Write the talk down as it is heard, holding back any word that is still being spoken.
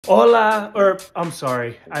Hola, or I'm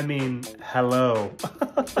sorry, I mean, hello.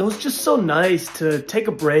 It was just so nice to take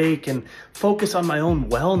a break and focus on my own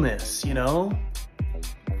wellness, you know?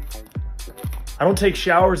 I don't take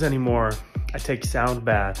showers anymore. I take sound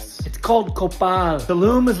baths. It's called Copal.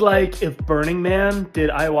 Tulum is like if Burning Man did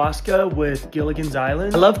ayahuasca with Gilligan's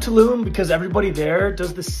Island. I love Tulum because everybody there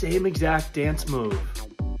does the same exact dance move.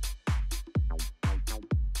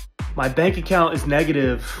 My bank account is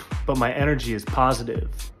negative, but my energy is positive.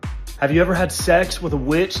 Have you ever had sex with a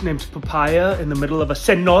witch named Papaya in the middle of a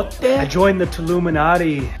cenote? I joined the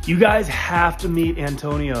Tuluminati. You guys have to meet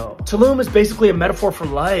Antonio. Tulum is basically a metaphor for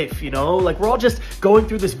life, you know? Like, we're all just going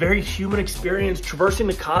through this very human experience, traversing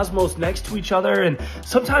the cosmos next to each other, and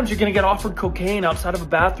sometimes you're gonna get offered cocaine outside of a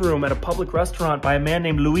bathroom at a public restaurant by a man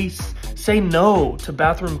named Luis. Say no to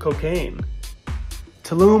bathroom cocaine.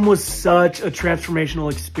 Tulum was such a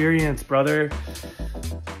transformational experience, brother.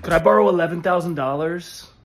 Could I borrow $11,000?